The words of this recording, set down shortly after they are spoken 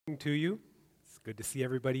talking to you. It's good to see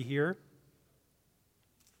everybody here.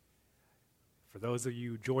 For those of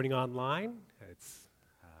you joining online, it's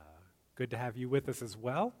good to have you with us as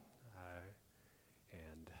well.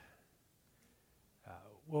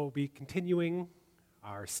 We'll be continuing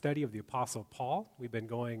our study of the Apostle Paul. We've been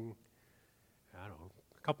going,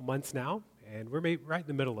 a couple months now, and we're right in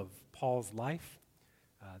the middle of Paul's life.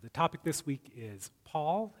 The topic this week is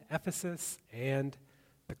Paul, Ephesus, and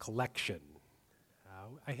the collection.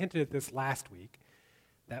 I hinted at this last week,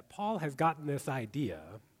 that Paul has gotten this idea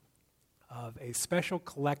of a special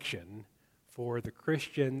collection for the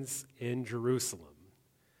Christians in Jerusalem,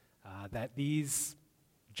 that these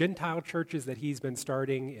Gentile churches that he's been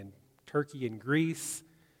starting in Turkey and Greece,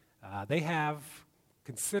 they have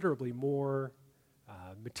considerably more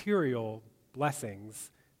material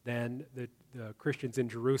blessings than the Christians in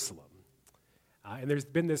Jerusalem. And there's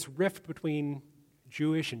been this rift between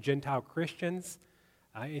Jewish and Gentile Christians,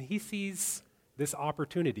 and he sees this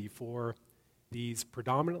opportunity for these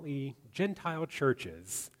predominantly Gentile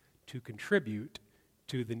churches to contribute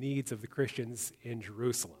to the needs of the Christians in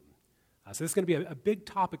Jerusalem. So this is going to be a big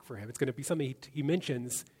topic for him. It's going to be something he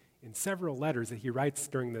mentions in several letters that he writes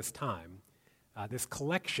during this time, this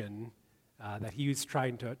collection that he's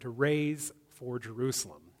trying to raise for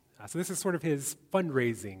Jerusalem. So this is sort of his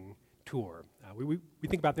fundraising tour. We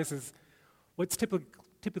think about this as what's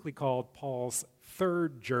typically called Paul's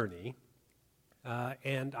third journey,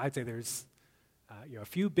 and I'd say there's a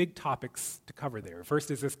few big topics to cover there.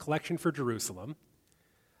 First is this collection for Jerusalem.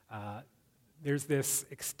 There's this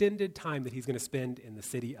extended time that he's going to spend in the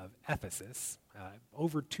city of Ephesus,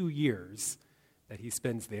 over 2 years that he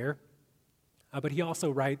spends there. But he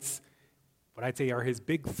also writes what I'd say are his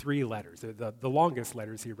big three letters, the longest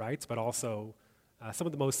letters he writes, but also some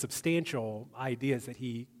of the most substantial ideas that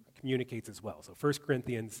he communicates as well. So 1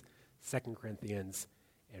 Corinthians, 2 Corinthians,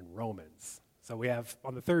 and Romans. So we have,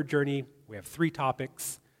 on the third journey, we have 3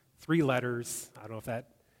 topics, 3 letters. I don't know if that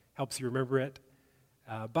helps you remember it,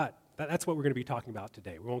 but that's what we're going to be talking about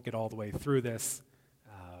today. We won't get all the way through this,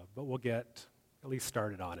 but we'll get at least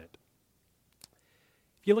started on it.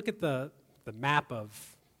 If you look at the map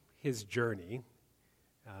of his journey,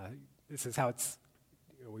 this is how it's,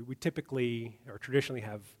 we typically or traditionally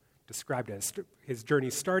have described it as his journey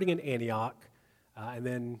starting in Antioch, and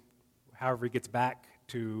then however he gets back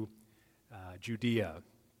to Judea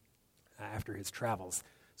after his travels.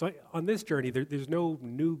 So on this journey, there's no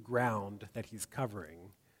new ground that he's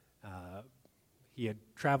covering. He had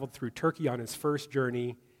traveled through Turkey on his first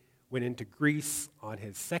journey, went into Greece on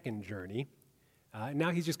his second journey, and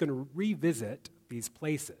now he's just going to revisit these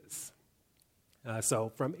places.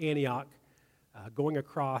 So from Antioch, going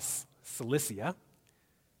across Cilicia.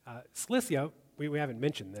 Cilicia, we haven't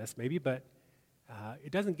mentioned this maybe, but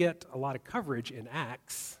it doesn't get a lot of coverage in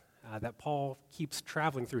Acts that Paul keeps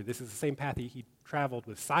traveling through. This is the same path he traveled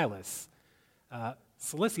with Silas.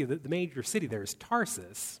 Cilicia, the major city there is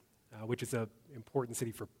Tarsus, which is an important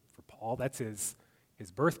city for Paul. That's his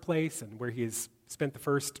birthplace and where he has spent the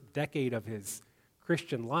first decade of his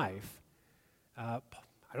Christian life. I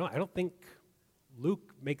don't think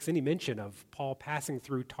Luke makes any mention of Paul passing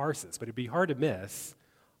through Tarsus, but it'd be hard to miss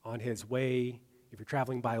on his way. If you're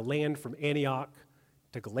traveling by land from Antioch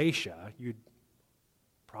to Galatia, you'd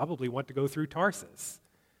probably want to go through Tarsus,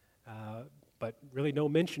 but really no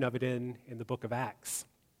mention of it in the book of Acts.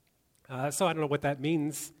 So I don't know what that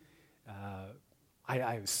means.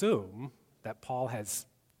 I assume that Paul has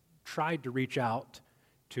tried to reach out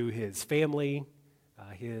to his family,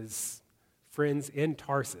 his friends in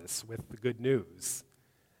Tarsus with the good news,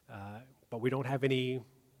 but we don't have any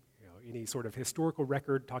sort of historical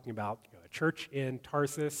record talking about a church in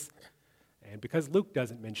Tarsus, and because Luke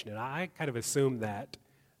doesn't mention it, I kind of assume that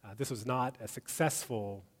this was not a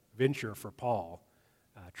successful venture for Paul,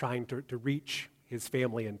 trying to reach his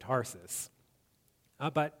family in Tarsus.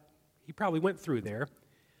 But he probably went through there.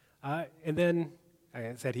 And then, like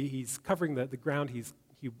I said, he's covering the ground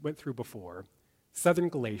he went through before. Southern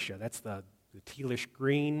Galatia, that's the tealish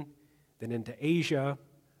green. Then into Asia,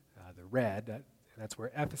 the red, that's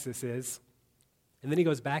where Ephesus is. And then he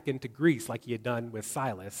goes back into Greece, like he had done with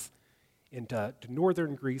Silas, into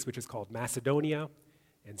northern Greece, which is called Macedonia,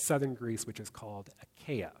 and southern Greece, which is called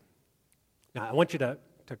Achaia. Now, I want you to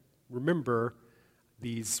remember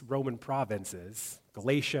these Roman provinces,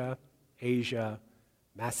 Galatia, Asia,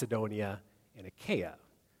 Macedonia, and Achaia,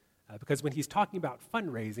 because when he's talking about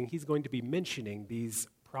fundraising, he's going to be mentioning these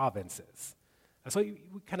provinces. So we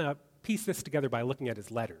kind of piece this together by looking at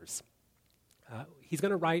his letters. He's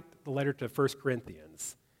going to write the letter to 1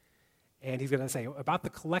 Corinthians, and he's going to say about the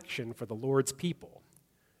collection for the Lord's people.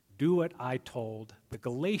 do what I told the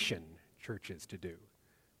Galatian churches to do.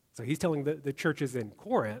 So he's telling the churches in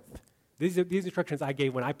Corinth, these instructions I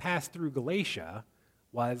gave when I passed through Galatia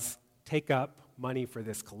was take up money for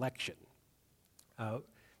this collection.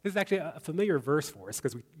 This is actually a familiar verse for us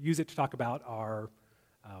because we use it to talk about our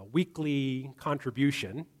weekly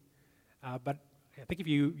contribution. But I think if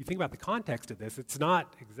you think about the context of this, it's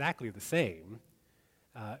not exactly the same.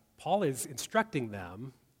 Paul is instructing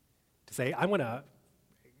them to say, I want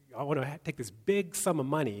to take this big sum of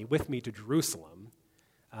money with me to Jerusalem.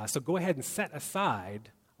 So go ahead and set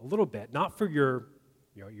aside a little bit, not for your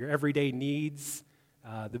everyday needs,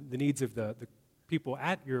 the needs of the people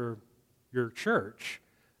at your church.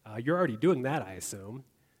 You're already doing that, I assume.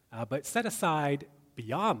 But set aside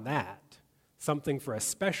beyond that something for a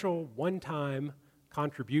special one-time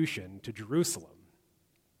contribution to Jerusalem.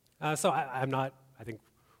 I think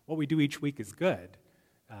what we do each week is good.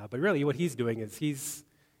 But really what he's doing is he's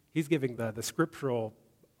giving the scriptural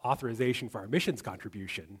authorization for our missions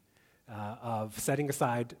contribution of setting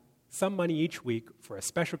aside some money each week for a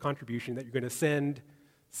special contribution that you're going to send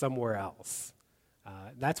somewhere else.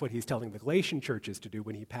 That's what he's telling the Galatian churches to do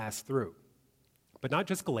when he passed through. But not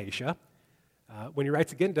just Galatia. When he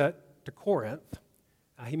writes again to Corinth,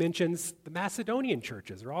 he mentions the Macedonian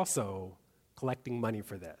churches are also collecting money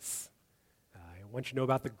for this. I want you to know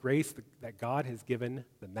about the grace that God has given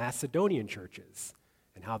the Macedonian churches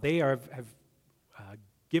and how they have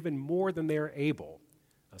given more than they're able.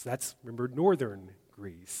 So that's, remember, northern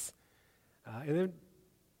Greece. And then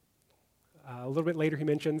a little bit later he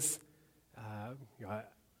mentions,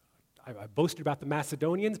 I boasted about the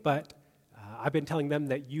Macedonians, but I've been telling them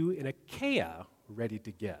that you in Achaia are ready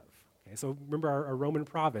to give. Okay, so remember our Roman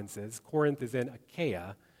provinces, Corinth is in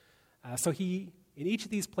Achaia. So in each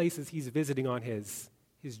of these places he's visiting on his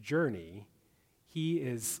journey, he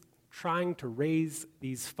is trying to raise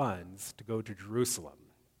these funds to go to Jerusalem.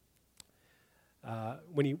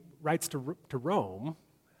 When he writes to Rome,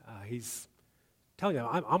 he's telling them,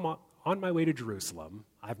 I'm on my way to Jerusalem.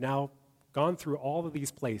 I've now gone through all of these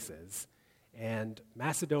places, and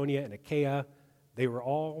Macedonia and Achaia, they were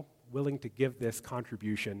all willing to give this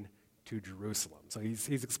contribution to Jerusalem. So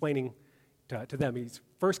he's explaining to them he's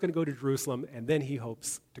first going to go to Jerusalem, and then he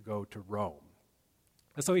hopes to go to Rome.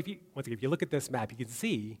 And so if you look at this map, you can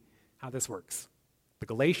see how this works. The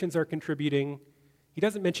Galatians are contributing. He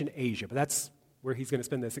doesn't mention Asia, but that's where he's going to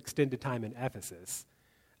spend this extended time in Ephesus.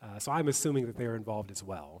 So I'm assuming that they're involved as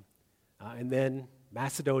well. And then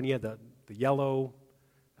Macedonia, the yellow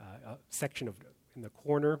section in the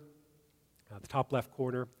corner, the top left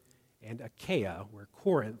corner, and Achaia, where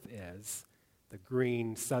Corinth is, the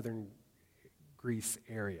green southern Greece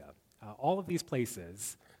area. All of these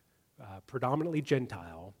places, predominantly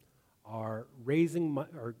Gentile, are raising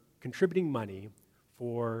or contributing money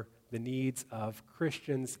for the needs of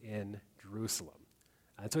Christians in Jerusalem.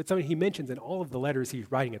 And so it's something he mentions in all of the letters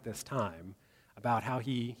he's writing at this time about how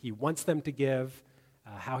he wants them to give,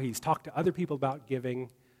 how he's talked to other people about giving.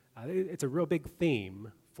 It's a real big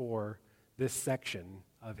theme for this section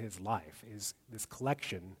of his life, is this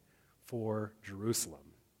collection for Jerusalem.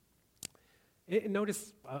 And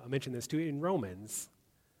notice, I mentioned this too, in Romans,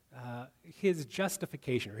 his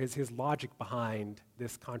justification, or his logic behind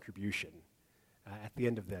this contribution at the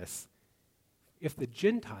end of this. If the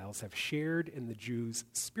Gentiles have shared in the Jews'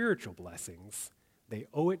 spiritual blessings, they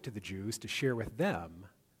owe it to the Jews to share with them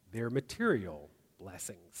their material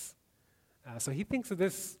blessings. So he thinks of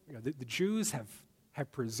this, the Jews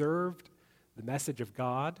have preserved the message of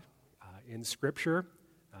God in Scripture,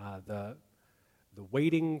 the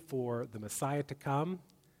waiting for the Messiah to come.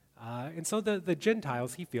 And so the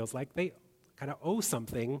Gentiles, he feels like they kind of owe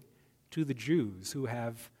something to the Jews who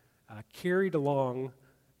have carried along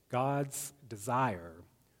God's desire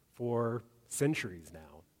for centuries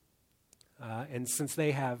now. And since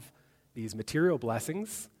they have these material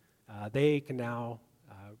blessings, they can now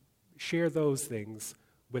share those things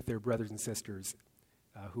with their brothers and sisters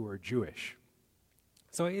who are Jewish.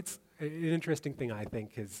 So it's an interesting thing, I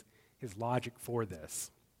think, his logic for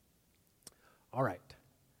this. All right.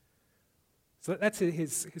 So that's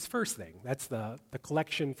his first thing. That's the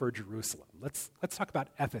collection for Jerusalem. Let's talk about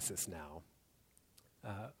Ephesus now.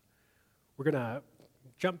 We're going to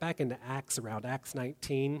jump back into Acts, around Acts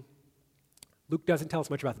 19. Luke doesn't tell us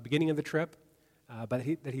much about the beginning of the trip, but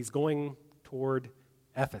that he's going toward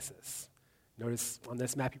Ephesus. Notice on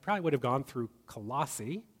this map, he probably would have gone through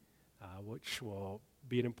Colossae, which will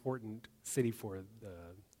be an important city for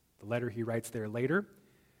the letter he writes there later.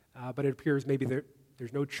 But it appears maybe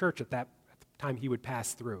there's no church at the time he would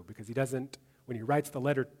pass through, because he doesn't, when he writes the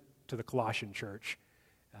letter to the Colossian church,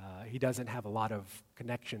 He doesn't have a lot of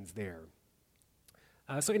connections there.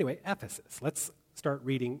 So anyway, Ephesus. Let's start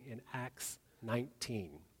reading in Acts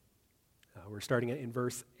 19. We're starting in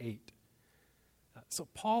verse 8. So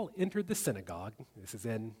Paul entered the synagogue, this is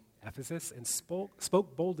in Ephesus, and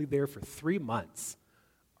spoke boldly there for 3 months,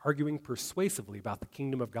 arguing persuasively about the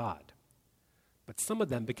kingdom of God. But some of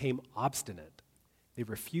them became obstinate. They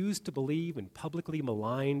refused to believe and publicly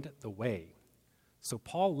maligned the way. So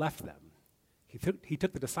Paul left them. He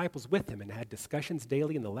took the disciples with him and had discussions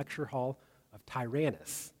daily in the lecture hall of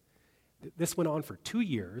Tyrannus. This went on for 2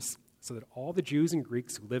 years, so that all the Jews and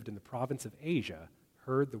Greeks who lived in the province of Asia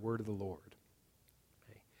heard the word of the Lord.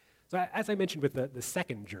 Okay. So as I mentioned with the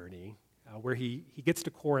second journey, where he gets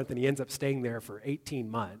to Corinth and he ends up staying there for 18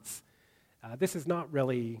 months, this is not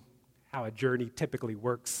really how a journey typically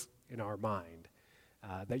works in our mind,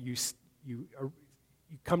 that you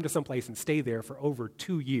come to some place and stay there for over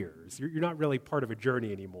 2 years. You're not really part of a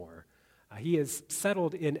journey anymore. He is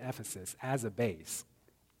settled in Ephesus as a base.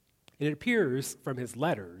 And it appears from his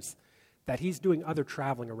letters that he's doing other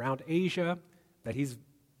traveling around Asia, that he's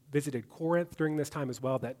visited Corinth during this time as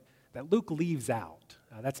well, that Luke leaves out.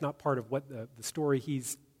 That's not part of what the story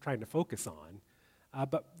he's trying to focus on.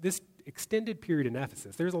 But this extended period in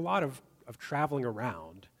Ephesus, there's a lot of traveling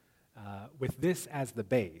around with this as the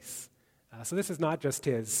base. So this is not just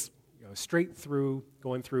his straight through,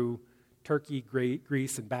 going through Turkey,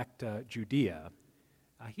 Greece, and back to Judea.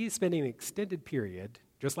 He's spending an extended period,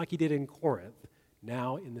 just like he did in Corinth,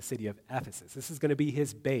 now in the city of Ephesus. This is going to be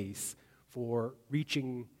his base for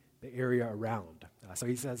reaching the area around. So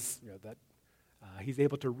he says that he's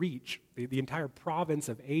able to reach the entire province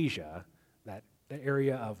of Asia, that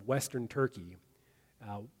area of western Turkey,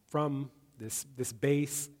 from this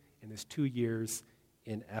base in this 2 years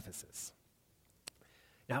in Ephesus.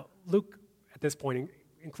 Now, Luke, at this point,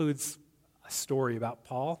 includes a story about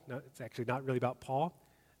Paul. No, it's actually not really about Paul.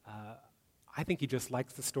 I think he just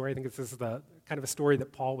likes the story. I think this is the kind of a story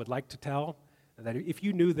that Paul would like to tell, and that if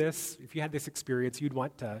you knew this, if you had this experience, you'd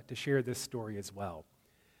want to share this story as well.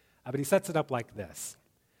 But he sets it up like this.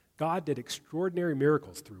 God did extraordinary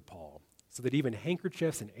miracles through Paul, so that even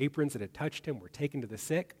handkerchiefs and aprons that had touched him were taken to the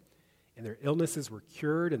sick, and their illnesses were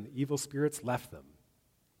cured, and the evil spirits left them.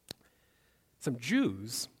 Some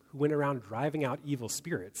Jews who went around driving out evil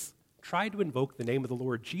spirits tried to invoke the name of the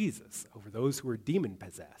Lord Jesus over those who were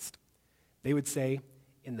demon-possessed. They would say,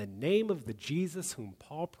 "In the name of the Jesus whom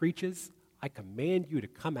Paul preaches, I command you to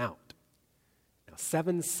come out." Now,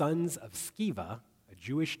 7 sons of Sceva, a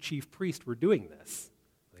Jewish chief priest, were doing this.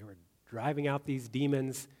 They were driving out these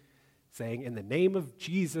demons, saying, "In the name of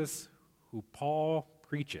Jesus who Paul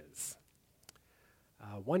preaches."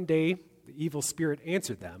 One day, the evil spirit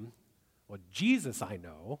answered them, "Well, Jesus I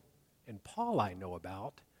know, and Paul I know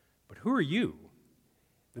about, but who are you?"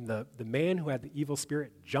 Then the man who had the evil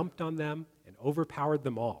spirit jumped on them and overpowered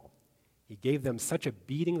them all. He gave them such a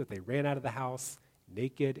beating that they ran out of the house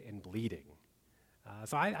naked and bleeding.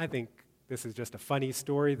 So I think this is just a funny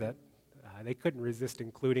story that they couldn't resist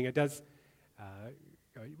including. It does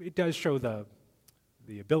show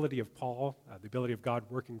the ability of Paul, the ability of God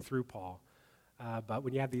working through Paul. But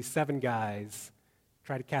when you have these 7 guys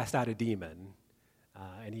try to cast out a demon,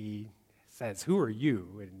 and he says, "Who are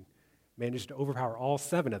you?" and managed to overpower all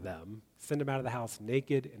 7 of them, send them out of the house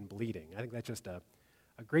naked and bleeding. I think that's just a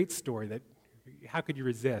great story that, how could you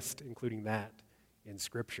resist including that in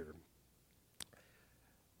Scripture?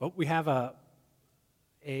 Well, we have a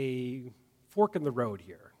fork in the road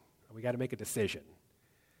here. We got to make a decision.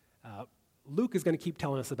 Luke is going to keep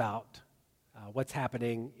telling us about what's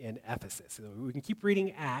happening in Ephesus. So we can keep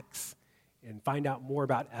reading Acts and find out more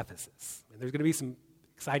about Ephesus. And there's going to be some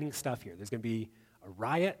exciting stuff here. There's going to be a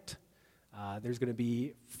riot. There's going to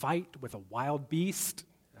be fight with a wild beast,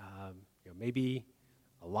 maybe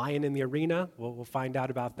a lion in the arena. We'll find out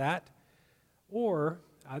about that. Or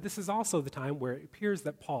this is also the time where it appears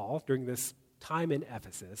that Paul, during this time in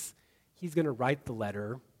Ephesus, he's going to write the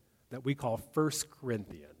letter that we call 1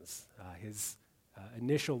 Corinthians, his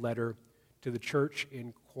initial letter to the church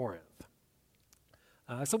in Corinth.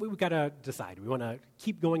 So we've got to decide. Do we want to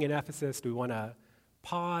keep going in Ephesus? Do we want to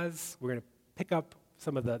pause? We're going to pick up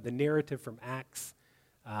some of the narrative from Acts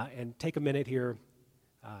and take a minute here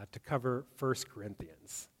to cover 1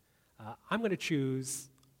 Corinthians. I'm going to choose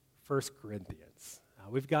 1 Corinthians.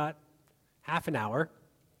 We've got half an hour.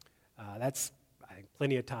 That's, I think,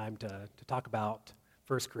 plenty of time to talk about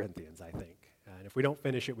 1 Corinthians, I think. And if we don't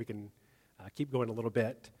finish it, we can keep going a little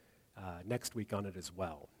bit next week on it as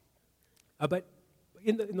well. But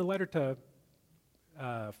in the letter to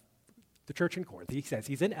the church in Corinth, he says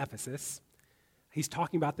he's in Ephesus. he's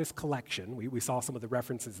talking about this collection. We saw some of the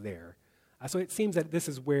references there. So it seems that this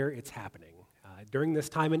is where it's happening. During this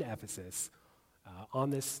time in Ephesus, on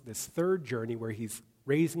this third journey where he's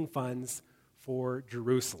raising funds for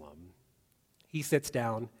Jerusalem, he sits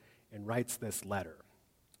down and writes this letter.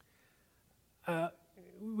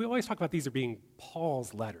 We always talk about these as being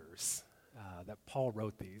Paul's letters, that Paul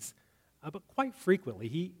wrote these. But quite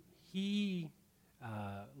frequently, he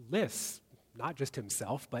lists not just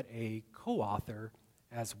himself, but a co-author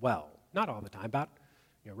as well. Not all the time, about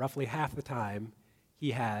roughly half the time,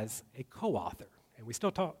 he has a co-author. And we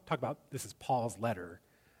still talk about this is Paul's letter.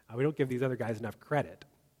 We don't give these other guys enough credit.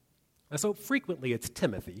 So frequently it's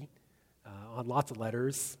Timothy on lots of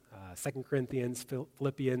letters, 2 Corinthians,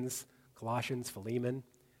 Philippians, Colossians, Philemon.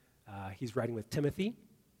 He's writing with Timothy.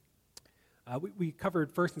 We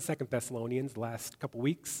covered 1st and 2nd Thessalonians the last couple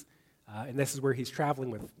weeks, and this is where he's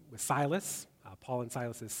traveling with Silas, Paul and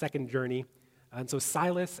Silas' second journey. And so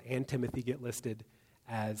Silas and Timothy get listed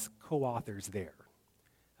as co-authors there.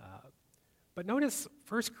 But notice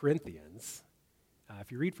 1 Corinthians,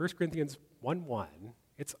 if you read 1 Corinthians 1:1,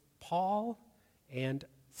 it's Paul and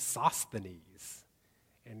Sosthenes.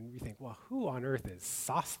 And we think, well, who on earth is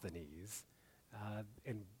Sosthenes?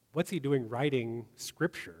 And what's he doing writing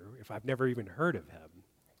scripture if I've never even heard of him?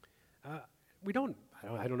 I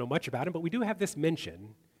don't know much about him, but we do have this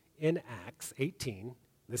mention in Acts 18.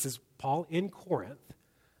 This is Paul in Corinth.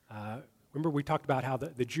 Remember we talked about how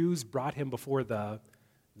the Jews brought him before the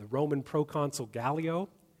Roman proconsul Gallio,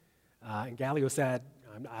 and Gallio said,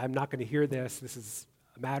 I'm not going to hear this. This is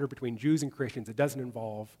a matter between Jews and Christians. It doesn't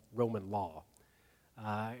involve Roman law.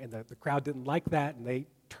 And the crowd didn't like that, and they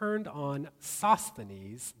turned on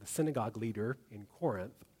Sosthenes, the synagogue leader in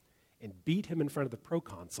Corinth, and beat him in front of the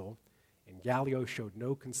proconsul, and Gallio showed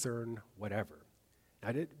no concern whatever. Now,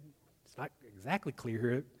 it's not exactly clear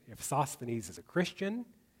here if Sosthenes is a Christian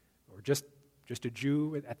or just a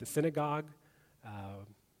Jew at the synagogue,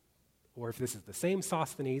 or if this is the same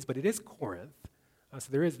Sosthenes, but it is Corinth,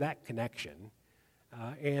 so there is that connection.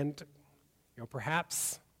 And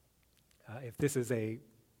perhaps if this is a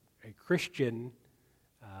Christian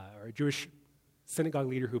or a Jewish synagogue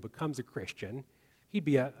leader who becomes a Christian, he'd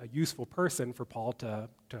be a useful person for Paul to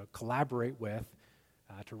collaborate with,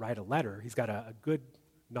 to write a letter. He's got a good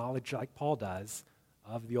knowledge, like Paul does,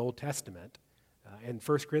 of the Old Testament. And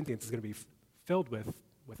 1 Corinthians is going to be filled with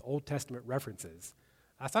Old Testament references.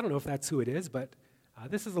 So I don't know if that's who it is, but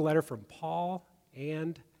this is a letter from Paul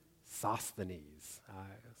and Sosthenes.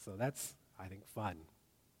 So that's, I think, fun.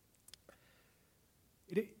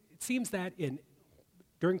 It seems that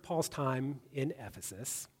during Paul's time in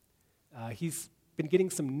Ephesus, he's been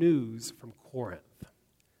getting some news from Corinth.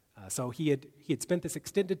 So he had spent this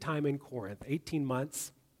extended time in Corinth, 18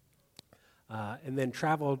 months, and then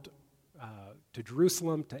traveled to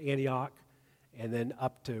Jerusalem, to Antioch, and then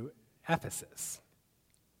up to Ephesus.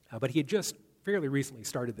 But he had just fairly recently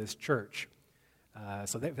started this church.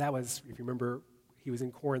 So that was, if you remember, he was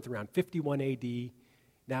in Corinth around 51 A.D.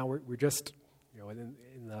 Now we're just,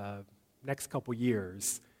 in the next couple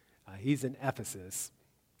years, he's in Ephesus,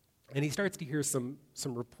 and he starts to hear some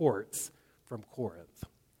reports from Corinth.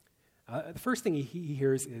 The first thing he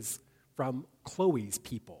hears is from Chloe's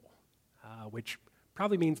people, which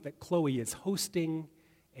probably means that Chloe is hosting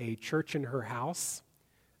a church in her house,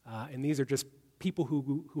 and these are just people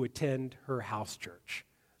who attend her house church,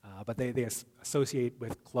 but they associate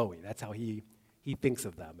with Chloe. That's how he thinks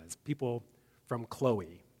of them, as people from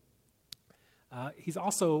Chloe. He's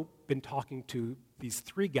also been talking to these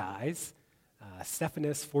three guys,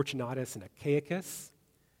 Stephanas, Fortunatus, and Achaicus.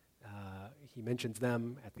 He mentions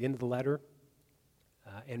them at the end of the letter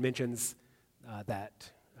and mentions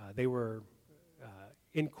that they were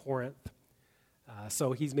in Corinth.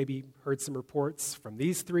 So he's maybe heard some reports from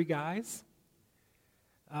these three guys.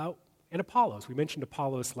 And Apollos. We mentioned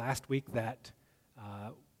Apollos last week, that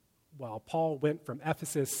while Paul went from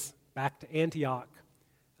Ephesus back to Antioch,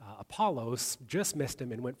 Apollos just missed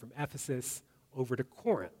him and went from Ephesus over to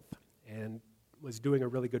Corinth and was doing a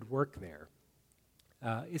really good work there.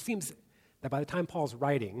 It seems that by the time Paul's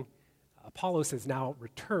writing, Apollos has now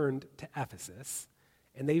returned to Ephesus,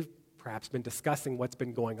 and they've perhaps been discussing what's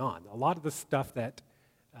been going on. A lot of the stuff that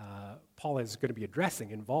Paul is going to be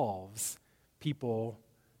addressing involves people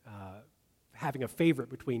having a favorite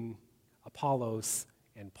between Apollos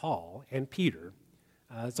and Paul and Peter.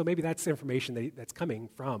 So maybe that's information that's coming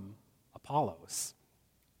from Apollos.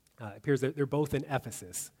 It appears that they're both in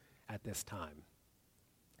Ephesus at this time.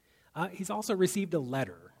 He's also received a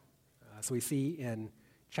letter. So we see in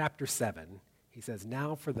chapter 7, he says,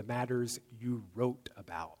 "Now for the matters you wrote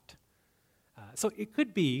about." So it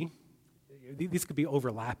could be, these could be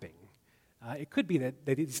overlapping. It could be that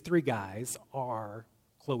these three guys are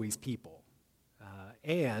Chloe's people.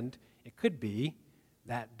 And it could be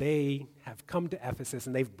that they have come to Ephesus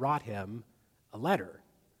and they've brought him a letter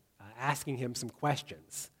asking him some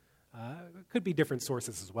questions. It could be different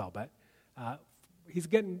sources as well, but he's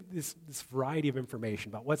getting this variety of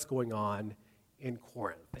information about what's going on in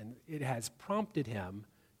Corinth, and it has prompted him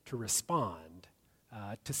to respond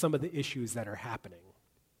to some of the issues that are happening.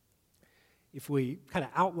 If we kind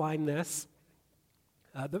of outline this,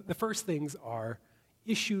 the first things are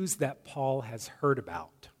issues that Paul has heard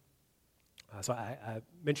about. So I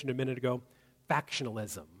mentioned a minute ago,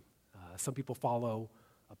 factionalism. Some people follow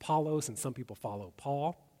Apollos and some people follow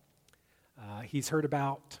Paul. He's heard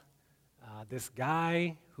about this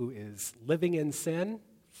guy who is living in sin,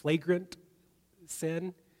 flagrant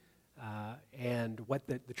sin, and what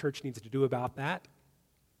the church needs to do about that.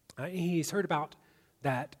 He's heard about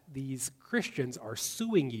that these Christians are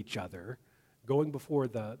suing each other, going before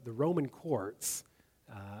the Roman courts,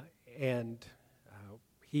 and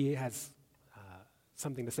he has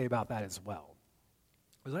something to say about that as well.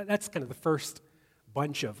 That's kind of the first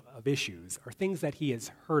bunch of issues, are things that he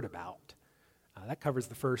has heard about. That covers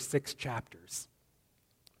the first 6 chapters.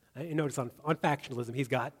 And notice on factionalism, he's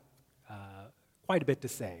got quite a bit to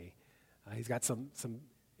say. He's got some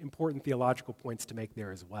important theological points to make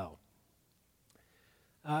there as well.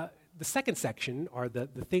 The second section are the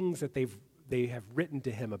things that they have written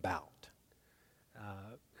to him about.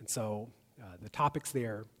 And so the topics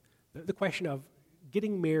there, the question of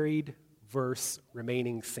getting married versus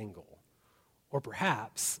remaining single. Or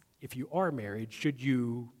perhaps, if you are married, should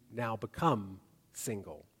you now become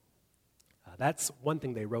single? That's one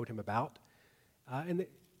thing they wrote him about. And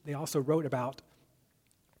they also wrote about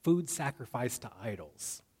food sacrificed to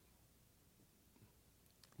idols.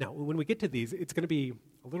 Now, when we get to these, it's going to be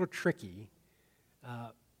a little tricky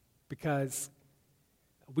because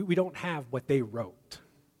we don't have what they wrote.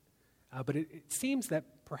 But it seems that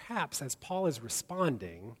perhaps as Paul is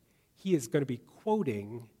responding, he is going to be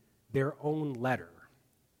quoting their own letter.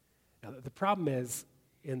 Now, the problem is,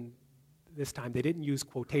 in this time, they didn't use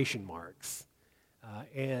quotation marks.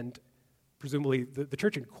 And presumably, the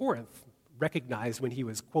church in Corinth recognized when he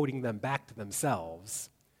was quoting them back to themselves.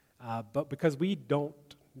 But because we don't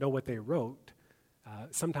know what they wrote,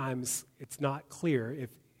 sometimes it's not clear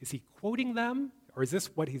is he quoting them, or is this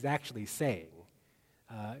what he's actually saying?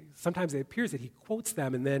 Sometimes it appears that he quotes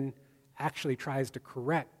them and then actually tries to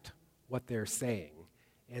correct what they're saying.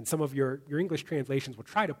 And some of your English translations will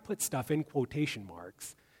try to put stuff in quotation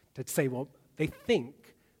marks to say, well, they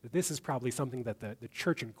think that this is probably something that the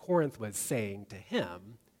church in Corinth was saying to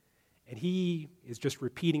him, and he is just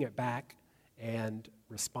repeating it back and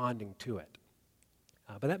responding to it.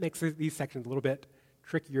 But that makes these sections a little bit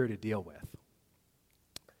trickier to deal with.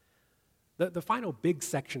 The final big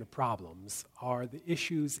section of problems are the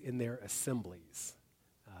issues in their assemblies.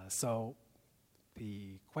 So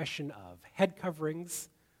the question of head coverings,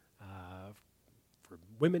 for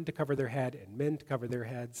women to cover their head and men to cover their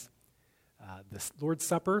heads, the Lord's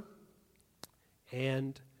Supper,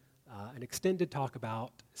 and an extended talk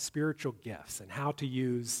about spiritual gifts and how to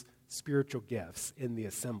use spiritual gifts in the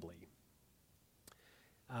assembly.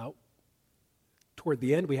 Toward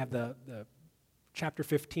the end, we have the chapter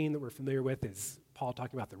 15 that we're familiar with is Paul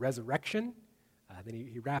talking about the resurrection. Then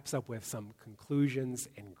he wraps up with some conclusions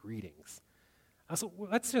and greetings. So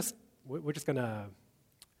we're just going to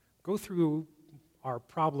go through our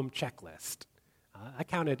problem checklist. I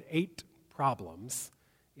counted 8 problems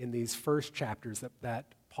in these first chapters that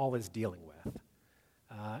Paul is dealing with.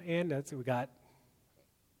 And we got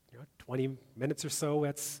 20 minutes or so.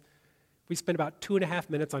 We spend about 2.5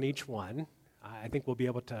 minutes on each one. I think we'll be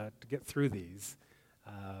able to get through these.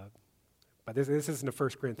 But this isn't a 1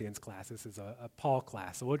 Corinthians class. This is a Paul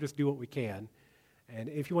class. So we'll just do what we can. And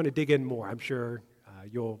if you want to dig in more, I'm sure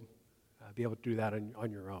you'll be able to do that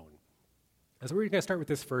on your own. So we're going to start with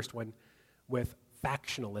this first one, with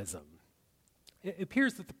factionalism. It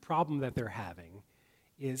appears that the problem that they're having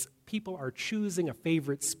is people are choosing a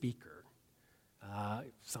favorite speaker.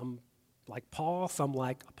 Some like Paul, some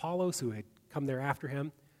like Apollos, who had come there after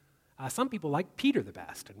him. Some people like Peter the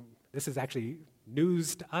best. And this is actually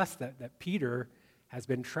news to us that Peter has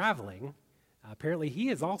been traveling. Apparently, he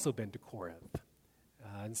has also been to Corinth.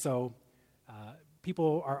 And so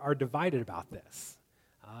people are divided about this.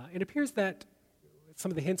 It appears that some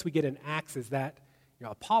of the hints we get in Acts is that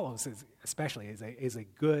Apollos is a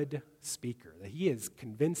good speaker, that he is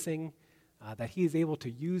convincing, that he is able to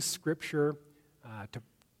use Scripture to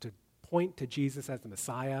point to Jesus as the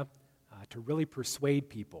Messiah, to really persuade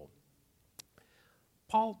people.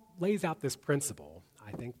 Paul lays out this principle,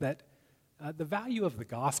 I think, that the value of the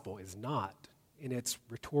gospel is not in its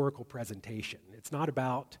rhetorical presentation. It's not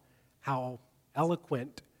about how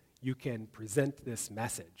eloquent you can present this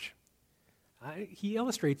message. He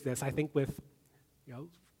illustrates this, I think, with,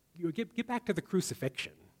 you get back to the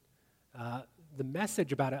crucifixion. The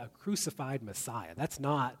message about a crucified Messiah, that's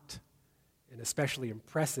not an especially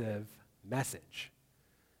impressive message.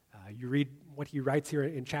 You read what he writes here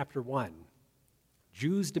in chapter 1.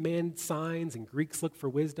 Jews demand signs and Greeks look for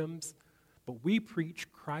wisdoms, but we preach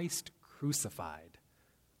Christ crucified,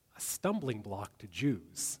 a stumbling block to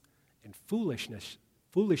Jews and foolishness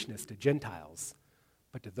to Gentiles.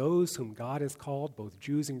 But to those whom God has called, both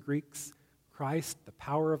Jews and Greeks, Christ, the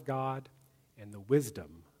power of God and the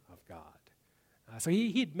wisdom of God. So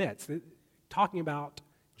he admits that talking about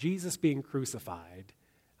Jesus being crucified,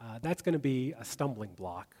 that's going to be a stumbling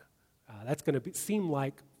block. That's going to seem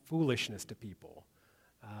like foolishness to people.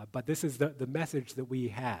 But this is the message that we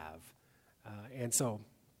have. And so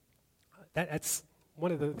that's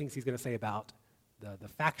one of the things he's going to say about the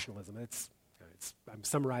factionalism. I'm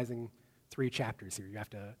summarizing 3 chapters here. You have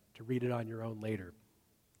to read it on your own later.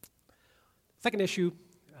 Second issue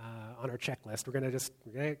on our checklist, we're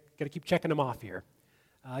going to keep checking them off here.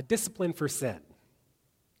 Discipline for sin.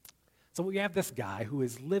 So we have this guy who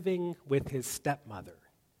is living with his stepmother.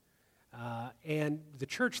 And the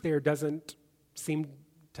church there doesn't seem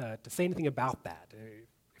to say anything about that.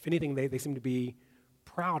 If anything, they seem to be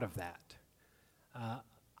proud of that.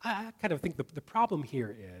 I kind of think the problem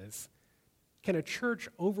here is, can a church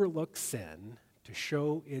overlook sin to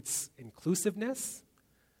show its inclusiveness?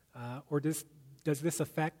 Or does this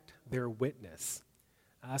affect their witness?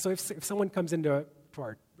 So if someone comes into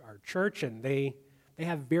our church and they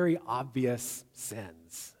have very obvious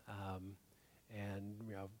sins, and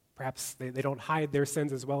perhaps they don't hide their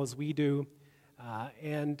sins as well as we do,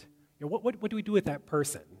 and what do we do with that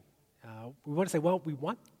person? We want to say, well, we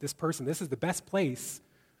want this person. This is the best place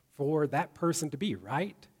for that person to be,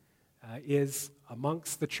 right? Is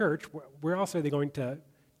amongst the church. Where else are they going to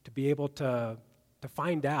be able to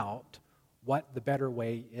find out what the better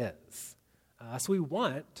way is? So we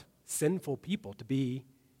want sinful people to be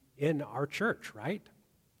in our church, right?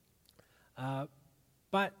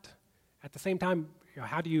 But at the same time,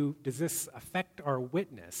 does this affect our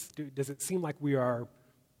witness? Does it seem like we are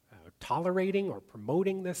tolerating or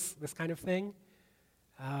promoting this kind of thing?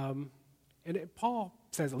 And Paul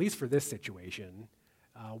says, at least for this situation,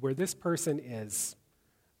 where this person is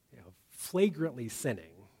flagrantly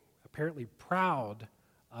sinning, apparently proud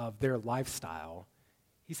of their lifestyle,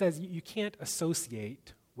 he says you can't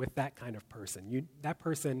associate with that kind of person. That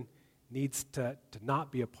person needs to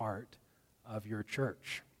not be a part of your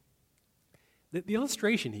church. The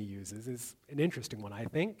illustration he uses is an interesting one, I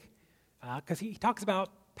think, because he talks about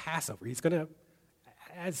Passover. He's going to,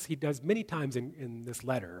 as he does many times in this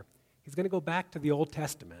letter, he's going to go back to the Old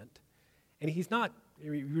Testament, and he's not,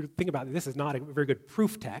 you think about it, this is not a very good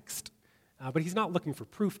proof text, but he's not looking for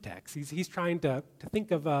proof text. He's trying to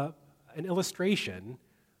think of an illustration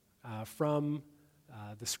from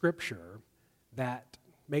the Scripture that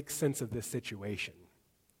makes sense of this situation.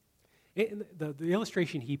 The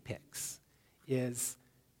illustration he picks is,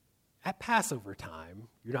 at Passover time,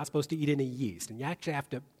 you're not supposed to eat any yeast, and you actually have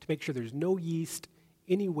to make sure there's no yeast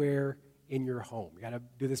anywhere in your home. You got to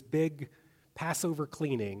do this big Passover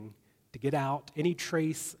cleaning to get out any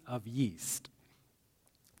trace of yeast.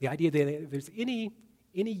 The idea that if there's any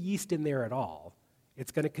yeast in there at all,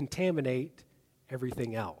 it's going to contaminate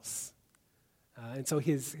everything else. And so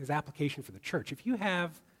his application for the church, if you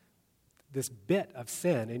have this bit of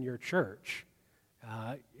sin in your church,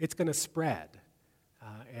 it's going to spread.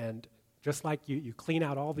 And just like you clean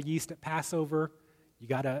out all the yeast at Passover, you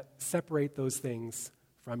got to separate those things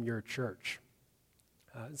from your church.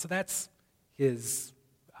 So that's his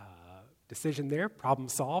decision there. Problem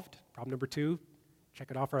solved. Problem number 2, check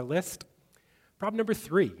it off our list. Problem number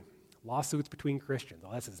 3, lawsuits between Christians.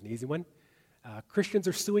 Oh, this is an easy one. Christians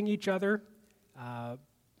are suing each other,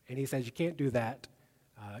 and he says you can't do that.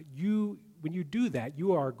 When you do that,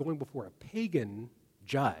 you are going before a pagan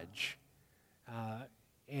judge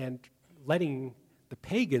and letting the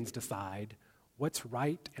pagans decide what's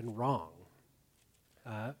right and wrong.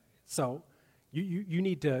 So you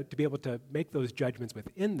need to be able to make those judgments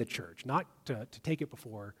within the church, not to take it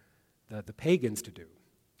before the pagans to do.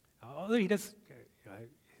 Although he does,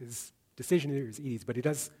 his decision here is easy, but he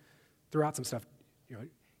does throw out some stuff.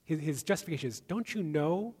 His justification is, don't you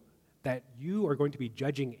know that you are going to be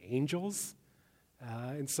judging angels?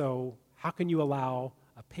 And so how can you allow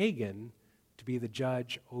a pagan to be the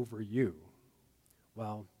judge over you?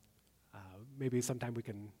 Well, maybe sometime we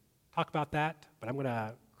can talk about that, but I'm going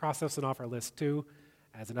to cross this one off our list too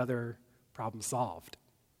as another problem solved.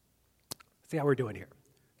 See how we're doing here.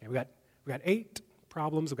 Okay, we got 8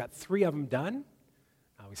 problems. We've got 3 of them done.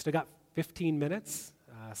 We still got 15 minutes,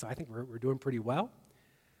 so I think we're doing pretty well.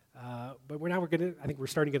 But I think we're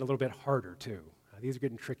starting to get a little bit harder too. These are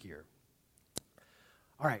getting trickier.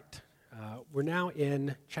 All right, we're now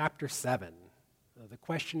in chapter 7, the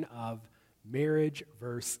question of marriage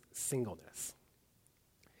versus singleness.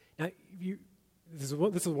 Now, this is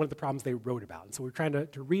one of the problems they wrote about, and so we're trying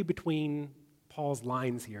to read between Paul's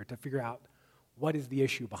lines here to figure out what is the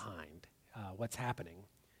issue behind what's happening.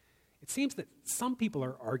 It seems that some people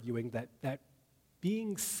are arguing that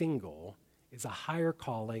being single is a higher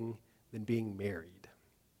calling than being married,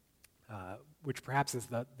 which perhaps is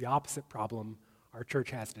the opposite problem our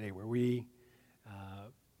church has today, where we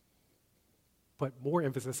put more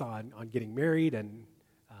emphasis on getting married and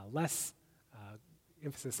less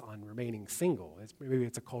emphasis on remaining single. Maybe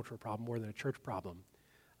it's a cultural problem more than a church problem.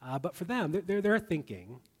 But for them, they're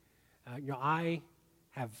thinking, I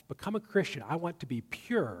have become a Christian. I want to be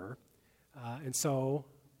pure, and so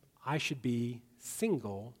I should be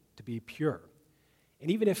single to be pure.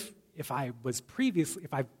 And even if I was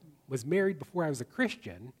married before I was a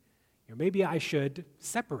Christian, maybe I should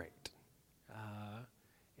separate,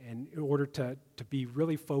 and in order to be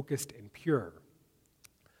really focused and pure.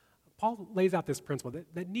 Paul lays out this principle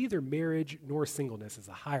that neither marriage nor singleness is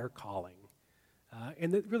a higher calling.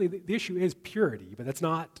 And that really the issue is purity, but that's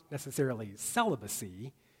not necessarily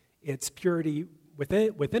celibacy. It's purity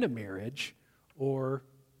within a marriage or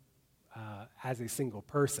as a single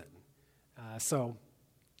person. So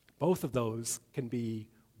both of those can be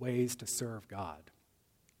ways to serve God.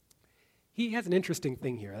 He has an interesting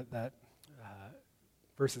thing here that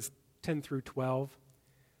verses 10 through 12,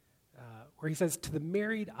 where he says, "To the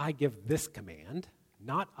married I give this command,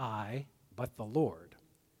 not I, but the Lord.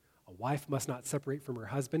 A wife must not separate from her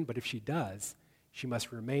husband, but if she does, she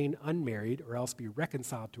must remain unmarried or else be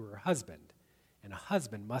reconciled to her husband, and a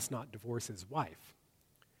husband must not divorce his wife.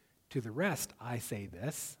 To the rest I say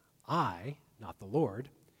this, I, not the Lord.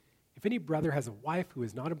 If any brother has a wife who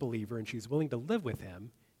is not a believer and she is willing to live with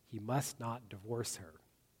him, he must not divorce her."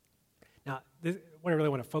 Now, what I really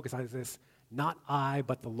want to focus on is this, not I,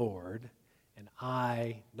 but the Lord, and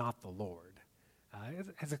I, not the Lord. It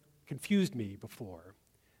has confused me before.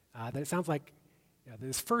 That it sounds like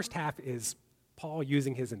this first half is Paul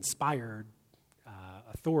using his inspired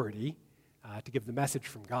authority to give the message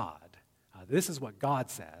from God. This is what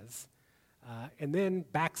God says. And then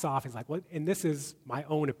backs off. He's like, well, and this is my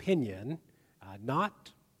own opinion,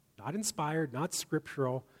 not inspired, not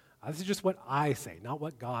scriptural. This is just what I say, not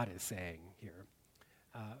what God is saying here.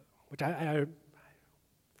 Which I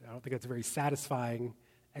don't think that's a very satisfying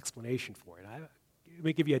explanation for it. Let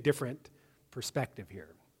me give you a different perspective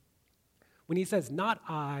here. When he says, not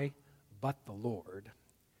I, but the Lord,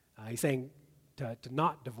 he's saying to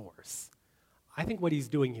not divorce. I think what he's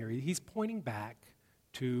doing here, he's pointing back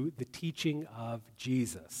to the teaching of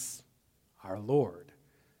Jesus, our Lord.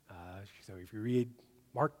 So if you read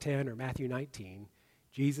Mark 10 or Matthew 19,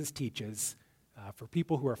 Jesus teaches for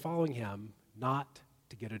people who are following him not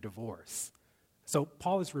to get a divorce. So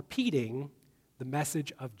Paul is repeating the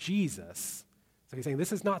message of Jesus. So he's saying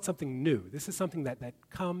this is not something new. This is something that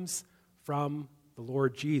comes from the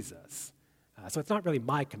Lord Jesus. So it's not really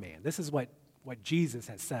my command. This is what Jesus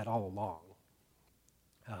has said all along.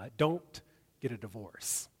 Don't get a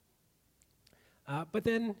divorce. But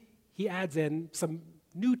then he adds in some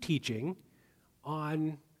new teaching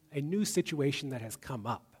on a new situation that has come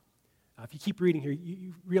up. If you keep reading here,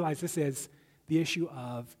 you realize this is the issue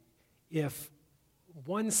of if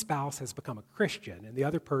one spouse has become a Christian and the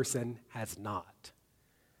other person has not.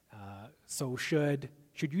 So should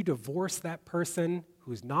you divorce that person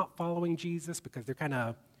who's not following Jesus because they're kind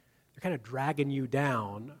of dragging you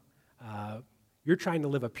down? You're trying to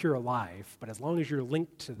live a pure life, but as long as you're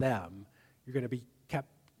linked to them, you're going to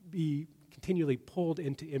be continually pulled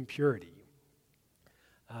into impurity.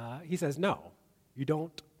 He says, no, you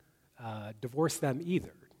don't divorce them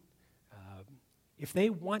either. If they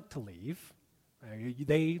want to leave,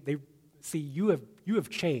 they see you have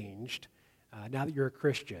changed now that you're a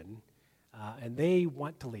Christian, and they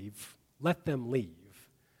want to leave, let them leave.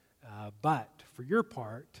 But for your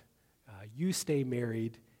part, you stay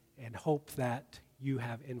married and hope that you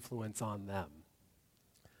have influence on them.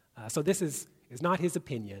 So this is not his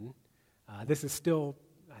opinion. This is still,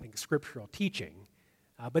 I think, scriptural teaching.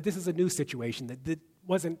 But this is a new situation that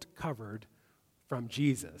wasn't covered from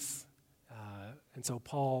Jesus. And so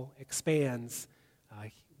Paul expands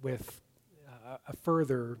with a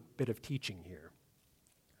further bit of teaching here.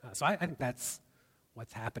 So I think that's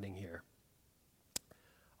what's happening here.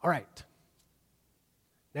 All right.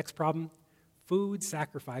 Next problem, food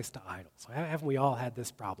sacrificed to idols. Haven't we all had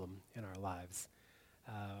this problem in our lives?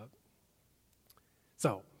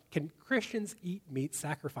 So, can Christians eat meat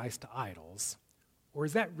sacrificed to idols, or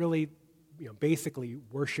is that really, basically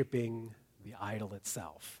worshiping the idol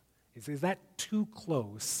itself? Is that too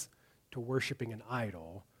close to worshiping an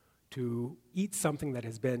idol to eat something that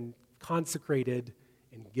has been consecrated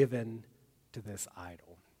and given to this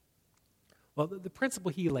idol? Well, the principle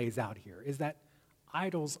he lays out here is that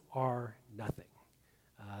idols are nothing,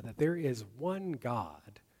 that there is one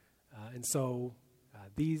God, and so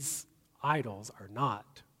these idols are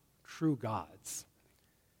not true gods.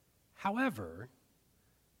 However,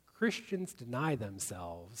 Christians deny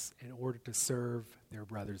themselves in order to serve their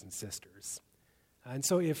brothers and sisters. And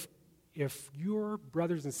so if your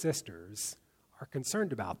brothers and sisters are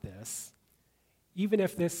concerned about this, even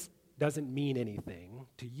if this doesn't mean anything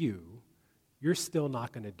to you, you're still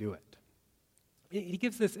not going to do it. He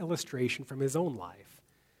gives this illustration from his own life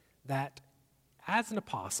that as an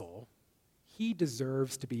apostle, he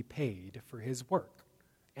deserves to be paid for his work,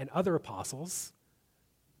 and other apostles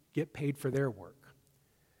get paid for their work.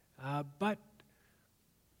 But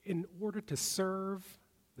in order to serve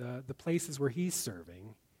the places where he's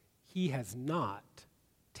serving, he has not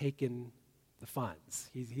taken the funds.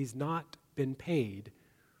 He's not been paid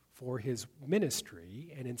for his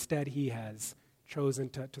ministry, and instead he has chosen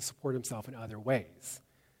to support himself in other ways.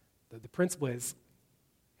 The principle is,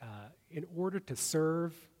 in order to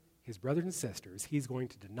serve his brothers and sisters, he's going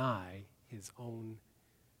to deny his own,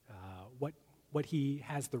 what he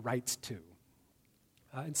has the rights to.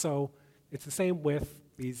 And so it's the same with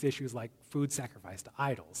these issues like food sacrificed to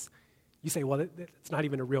idols. You say, well, it's not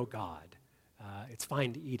even a real God. It's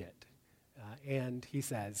fine to eat it. And he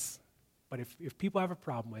says, but if people have a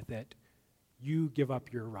problem with it, you give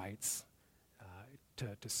up your rights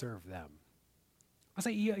to serve them. I'll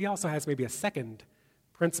say he also has maybe a second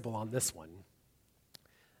principle on this one.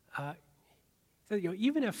 So,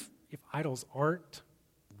 even if idols aren't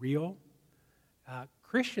real,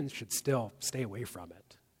 Christians should still stay away from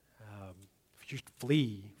it. You should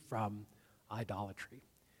flee from idolatry.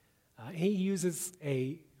 He uses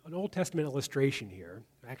an Old Testament illustration here,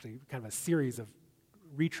 actually kind of a series of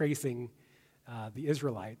retracing the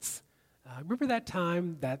Israelites. Remember that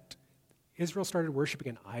time that Israel started worshiping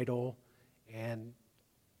an idol and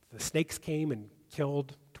the snakes came and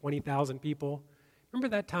killed 20,000 people? Remember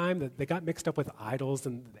that time that they got mixed up with idols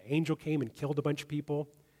and the angel came and killed a bunch of people?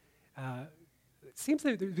 It seems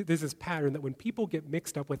that there's this pattern that when people get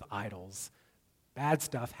mixed up with idols, bad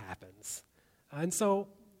stuff happens. And so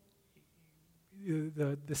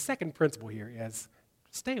the second principle here is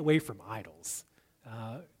stay away from idols.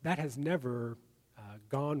 That has never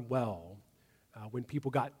gone well when people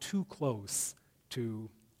got too close to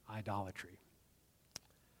idolatry.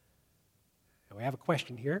 Now we have a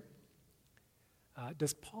question here.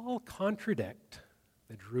 Does Paul contradict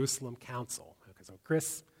the Jerusalem Council? Okay, so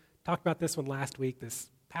Chris talked about this one last week, this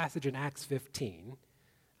passage in Acts 15.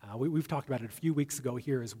 We've talked about it a few weeks ago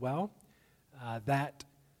here as well, that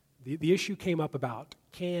the issue came up about,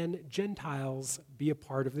 can Gentiles be a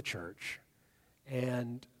part of the church?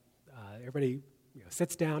 And everybody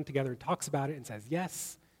sits down together and talks about it and says,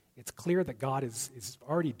 yes, it's clear that God is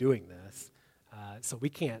already doing this, so we're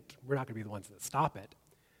not going to be the ones that stop it.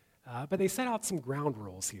 But they set out some ground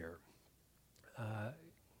rules here,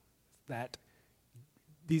 that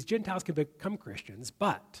these Gentiles can become Christians,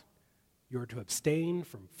 but you're to abstain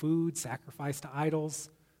from food sacrificed to idols,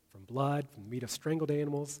 from blood, from the meat of strangled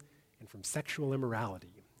animals, and from sexual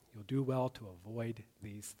immorality. You'll do well to avoid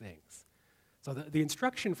these things. So the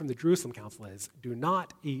instruction from the Jerusalem Council is, do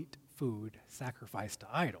not eat food sacrificed to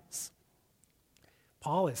idols.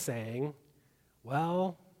 Paul is saying,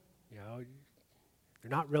 well, they're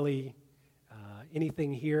not really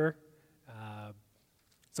anything here.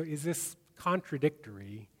 So is this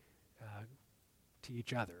contradictory to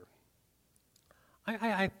each other?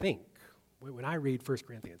 I think, when I read 1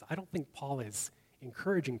 Corinthians, I don't think Paul is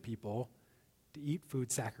encouraging people to eat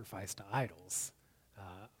food sacrificed to idols.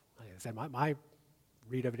 Like I said, my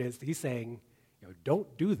read of it is he's saying,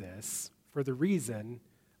 don't do this for the reason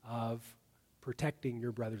of protecting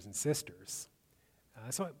your brothers and sisters.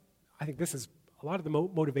 So I think this is a lot of the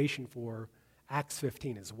motivation for Acts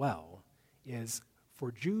 15 as well, is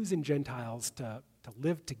for Jews and Gentiles to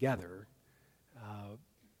live together.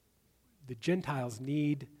 The Gentiles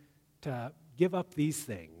need to give up these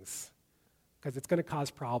things because it's going to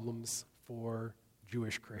cause problems for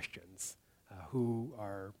Jewish Christians who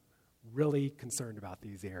are really concerned about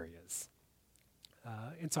these areas.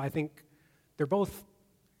 And so I think they're both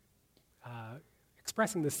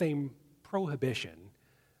expressing the same prohibition,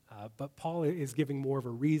 but Paul is giving more of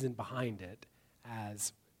a reason behind it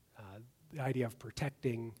as the idea of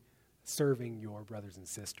protecting, serving your brothers and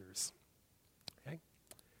sisters. Okay?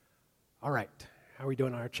 All right. How are we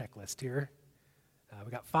doing on our checklist here?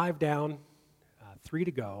 We got 5 down, 3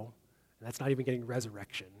 to go, and that's not even getting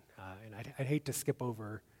resurrection. And I'd hate to skip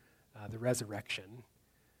over the resurrection.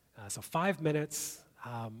 So 5 minutes.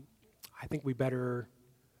 I think we better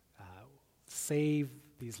save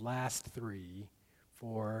these last 3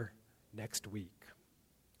 for next week.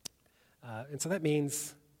 And so that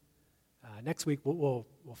means next week we'll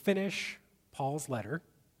finish Paul's letter.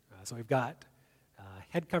 So we've got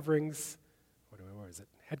head coverings, what is it?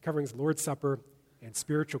 Head coverings, Lord's Supper, and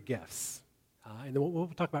spiritual gifts. And then we'll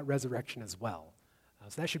talk about resurrection as well.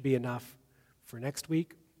 So that should be enough for next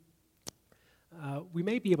week. We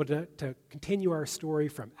may be able to continue our story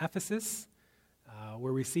from Ephesus,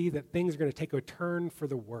 where we see that things are going to take a turn for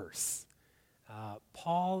the worse.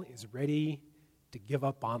 Paul is ready to give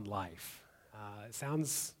up on life. It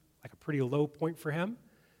sounds like a pretty low point for him.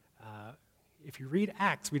 If you read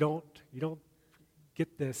Acts, you don't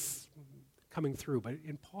get this coming through, but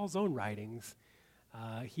in Paul's own writings,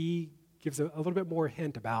 he gives a little bit more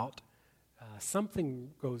hint about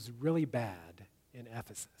something goes really bad in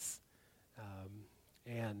Ephesus.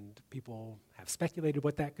 And people have speculated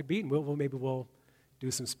what that could be, and maybe we'll do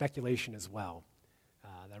some speculation as well.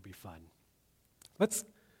 That'll be fun. Let's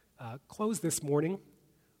close this morning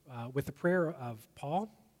with a prayer of Paul.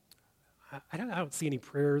 I don't see any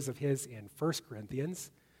prayers of his in 1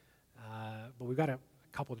 Corinthians, but we've got a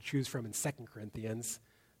couple to choose from in 2 Corinthians,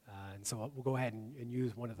 and so we'll go ahead and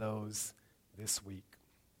use one of those this week.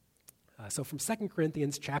 So from 2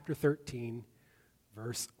 Corinthians chapter 13,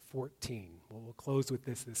 verse 14. We'll close with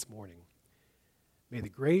this morning. May the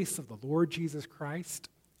grace of the Lord Jesus Christ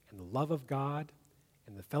and the love of God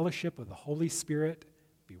and the fellowship of the Holy Spirit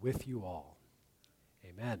be with you all.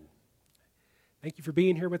 Amen. Thank you for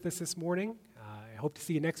being here with us this morning. I hope to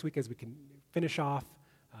see you next week as we can finish off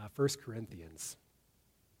 1 Corinthians.